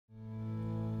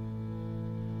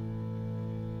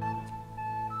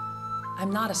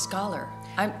I'm not a scholar.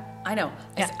 I know.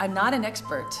 Yeah. I'm not an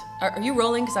expert. Are you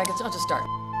rolling? Because I'll just start.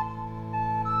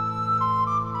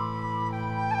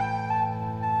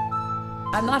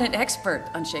 I'm not an expert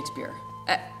on Shakespeare.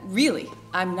 Really,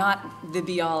 I'm not the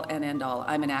be-all and end-all.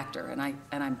 I'm an actor, and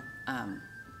I'm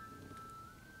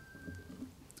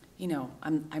you know,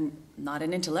 I'm not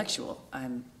an intellectual.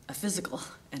 I'm a physical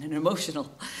and an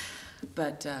emotional.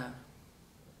 But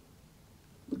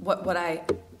what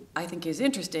I think is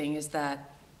interesting is that,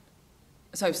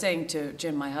 so I was saying to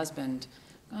Jim, my husband,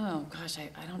 oh gosh,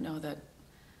 I don't know that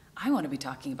I want to be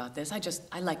talking about this.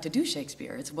 I like to do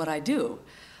Shakespeare. It's what I do.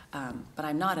 But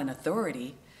I'm not an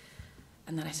authority.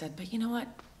 And then I said, but you know what?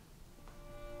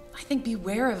 I think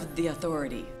beware of the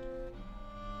authority.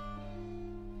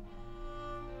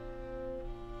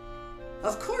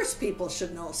 Of course people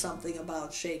should know something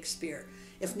about Shakespeare.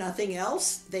 If nothing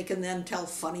else, they can then tell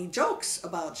funny jokes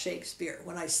about Shakespeare.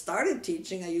 When I started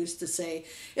teaching, I used to say,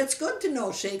 it's good to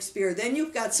know Shakespeare, then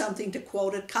you've got something to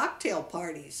quote at cocktail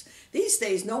parties. These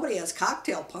days, nobody has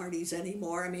cocktail parties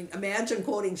anymore. I mean, imagine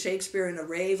quoting Shakespeare in a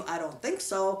rave. I don't think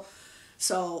so.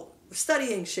 So,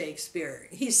 studying Shakespeare,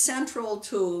 he's central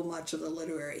to much of the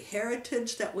literary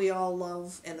heritage that we all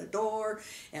love and adore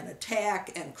and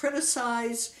attack and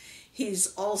criticize. He's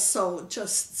also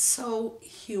just so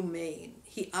humane.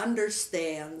 He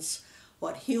understands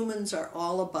what humans are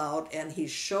all about, and he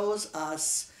shows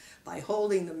us, by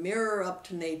holding the mirror up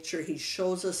to nature, he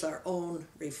shows us our own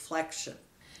reflection.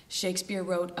 Shakespeare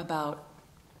wrote about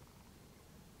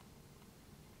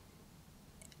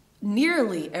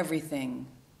nearly everything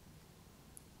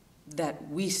that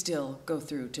we still go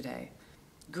through today.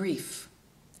 Grief,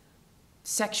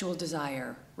 sexual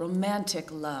desire,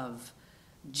 romantic love,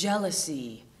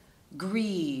 jealousy,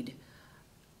 greed,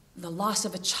 the loss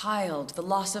of a child, the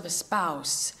loss of a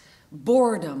spouse,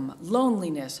 boredom,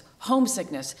 loneliness,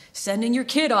 homesickness, sending your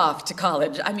kid off to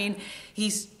college. I mean,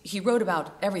 he wrote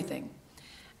about everything.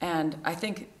 And I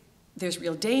think there's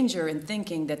real danger in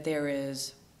thinking that there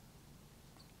is,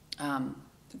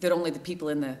 that only the people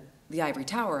in the ivory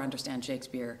tower understand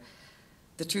Shakespeare.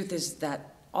 The truth is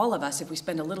that all of us, if we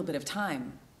spend a little bit of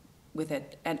time with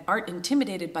it and aren't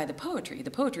intimidated by the poetry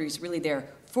is really there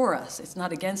for us. It's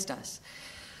not against us.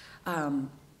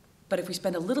 But if we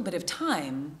spend a little bit of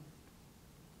time,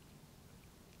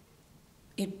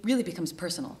 it really becomes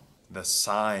personal. The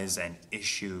size and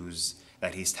issues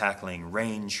that he's tackling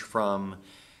range from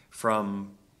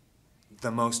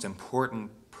the most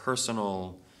important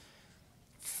personal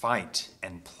fight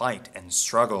and plight and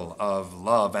struggle of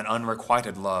love and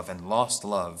unrequited love and lost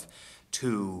love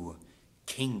to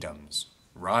kingdoms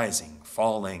rising,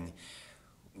 falling,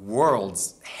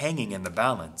 worlds hanging in the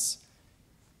balance.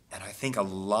 And I think a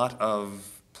lot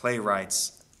of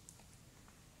playwrights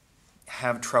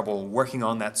have trouble working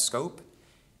on that scope,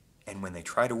 and when they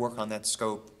try to work on that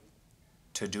scope,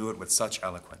 to do it with such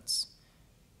eloquence.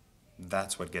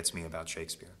 That's what gets me about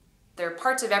Shakespeare. There are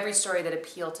parts of every story that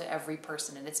appeal to every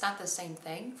person, and it's not the same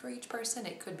thing for each person.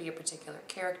 It could be a particular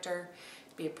character, it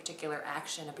could be a particular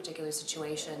action, a particular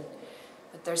situation.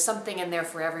 But there's something in there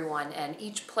for everyone, and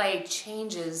each play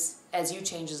changes as you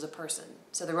change as a person.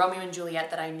 So the Romeo and Juliet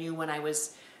that I knew when I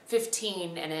was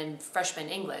 15 and in freshman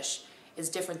English is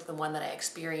different than the one that I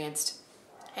experienced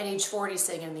at age 40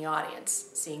 sitting in the audience,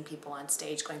 seeing people on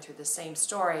stage going through the same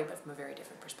story, but from a very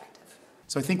different perspective.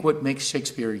 So I think what makes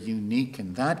Shakespeare unique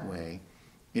in that way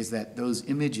is that those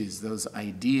images, those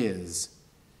ideas,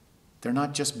 they're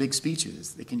not just big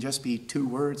speeches. They can just be two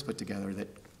words put together that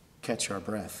catch our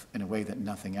breath in a way that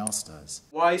nothing else does.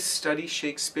 Why study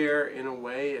Shakespeare? In a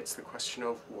way, it's the question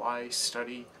of why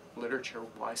study literature,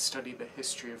 why study the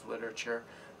history of literature,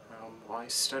 why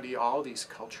study all these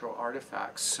cultural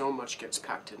artifacts. So much gets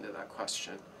packed into that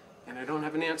question, and I don't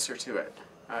have an answer to it.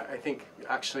 I think,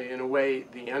 actually, in a way,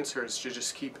 the answer is to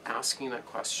just keep asking that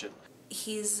question.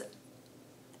 He's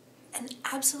an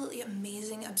absolutely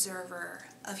amazing observer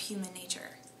of human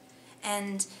nature,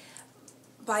 and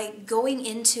by going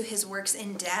into his works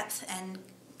in depth and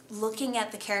looking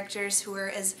at the characters who are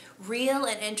as real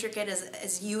and intricate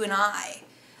as you and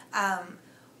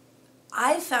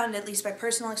I've found, at least by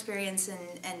personal experience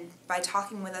and by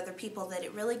talking with other people, that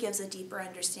it really gives a deeper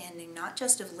understanding, not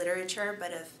just of literature,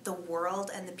 but of the world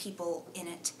and the people in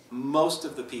it. Most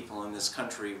of the people in this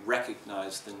country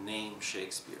recognize the name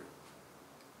Shakespeare,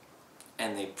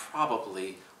 and they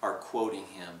probably are quoting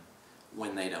him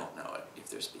when they don't know it, if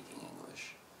they're speaking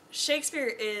English. Shakespeare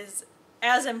is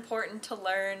as important to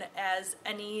learn as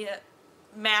any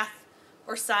math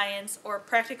or science or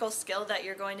practical skill that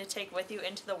you're going to take with you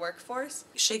into the workforce.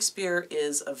 Shakespeare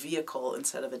is a vehicle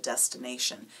instead of a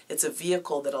destination. It's a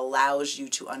vehicle that allows you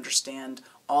to understand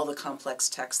all the complex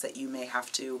texts that you may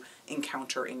have to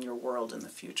encounter in your world in the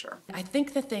future. I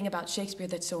think the thing about Shakespeare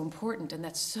that's so important and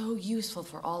that's so useful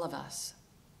for all of us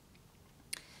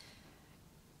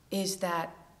is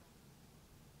that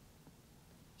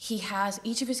he has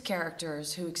each of his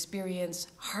characters who experience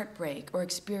heartbreak or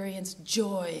experience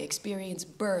joy, experience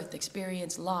birth,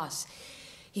 experience loss.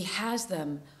 He has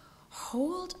them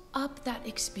hold up that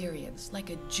experience like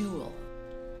a jewel.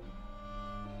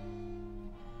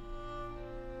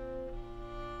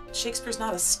 Shakespeare's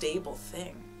not a stable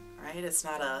thing, right? It's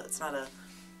not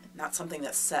something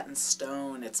that's set in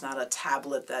stone. It's not a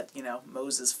tablet that,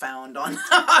 Moses found on,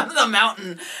 on the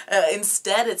mountain.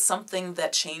 Instead, it's something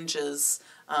that changes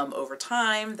over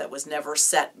time, that was never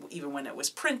set even when it was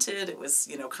printed. It was,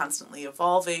 constantly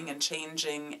evolving and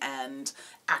changing, and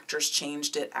actors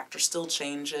changed it, actors still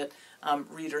change it,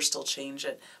 readers still change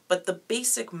it. But the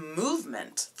basic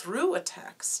movement through a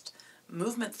text,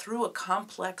 movement through a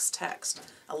complex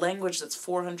text, a language that's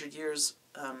 400 years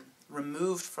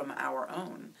removed from our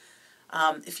own.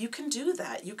 If you can do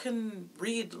that, you can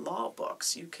read law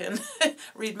books, you can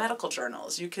read medical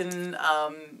journals, you can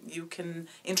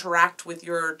interact with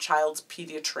your child's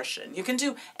pediatrician, you can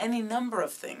do any number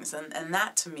of things, and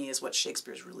that to me is what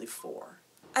Shakespeare's really for.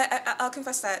 I'll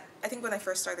confess that I think when I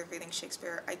first started reading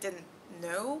Shakespeare, I didn't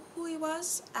know who he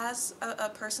was as a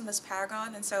person, this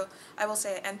paragon, and so I will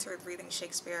say I entered reading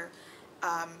Shakespeare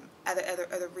at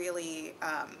a really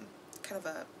kind of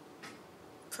a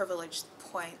privileged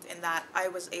point in that I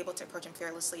was able to approach him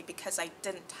fearlessly because I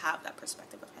didn't have that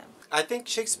perspective of him. I think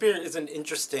Shakespeare is an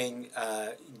interesting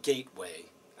gateway.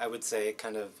 I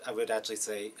would actually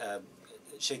say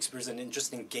Shakespeare's an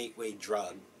interesting gateway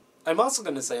drug. I'm also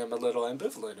going to say I'm a little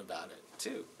ambivalent about it,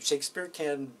 too. Shakespeare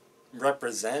can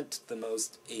represent the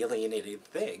most alienating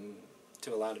thing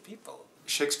to a lot of people.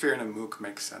 Shakespeare in a MOOC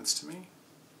makes sense to me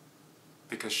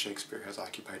because Shakespeare has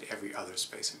occupied every other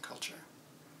space in culture.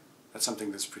 That's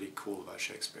something that's pretty cool about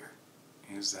Shakespeare,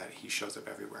 is that he shows up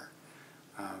everywhere.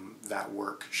 That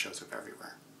work shows up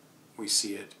everywhere. We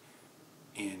see it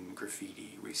in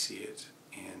graffiti, we see it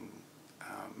in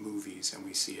movies, and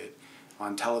we see it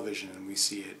on television, and we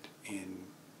see it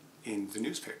in the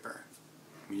newspaper.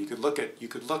 I mean, you could look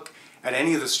at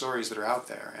any of the stories that are out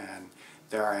there, and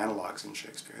there are analogs in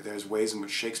Shakespeare. There's ways in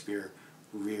which Shakespeare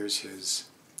rears his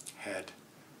head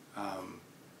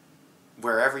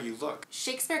wherever you look.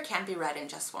 Shakespeare can't be read in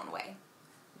just one way.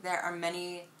 There are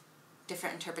many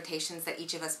different interpretations that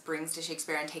each of us brings to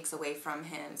Shakespeare and takes away from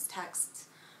his texts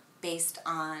based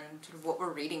on sort of what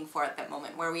we're reading for at that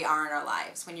moment, where we are in our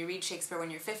lives. When you read Shakespeare when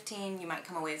you're 15, you might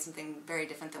come away with something very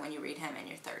different than when you read him and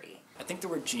you're 30. I think the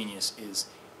word genius is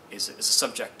a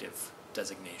subjective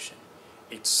designation.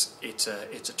 It's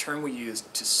a term we use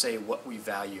to say what we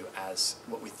value as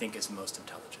what we think is most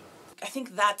intelligent. I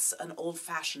think that's an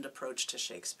old-fashioned approach to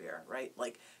Shakespeare, right?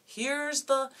 Like,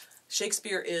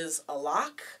 Shakespeare is a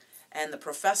lock, and the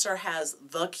professor has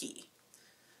the key.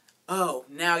 Oh,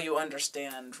 now you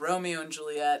understand. Romeo and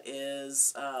Juliet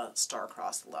is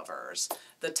star-crossed lovers.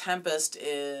 The Tempest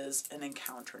is an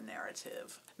encounter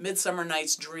narrative. Midsummer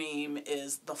Night's Dream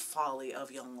is the folly of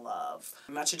young love.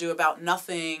 Much Ado About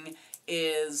Nothing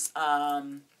is,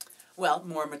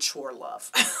 more mature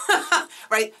love,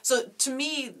 right? So to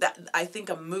me, I think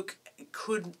a MOOC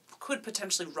could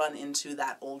potentially run into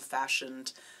that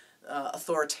old-fashioned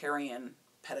authoritarian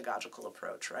pedagogical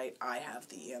approach, right? I have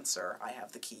the answer, I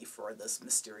have the key for this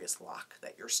mysterious lock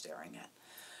that you're staring at.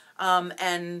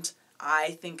 And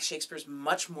I think Shakespeare's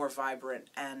much more vibrant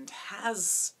and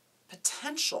has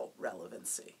potential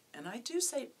relevancy, and I do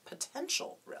say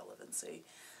potential relevancy,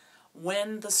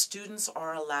 when the students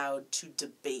are allowed to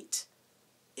debate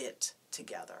it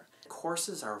together.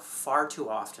 Courses are far too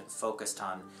often focused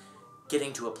on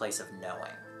getting to a place of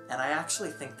knowing. And I actually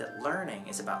think that learning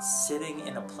is about sitting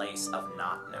in a place of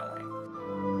not knowing.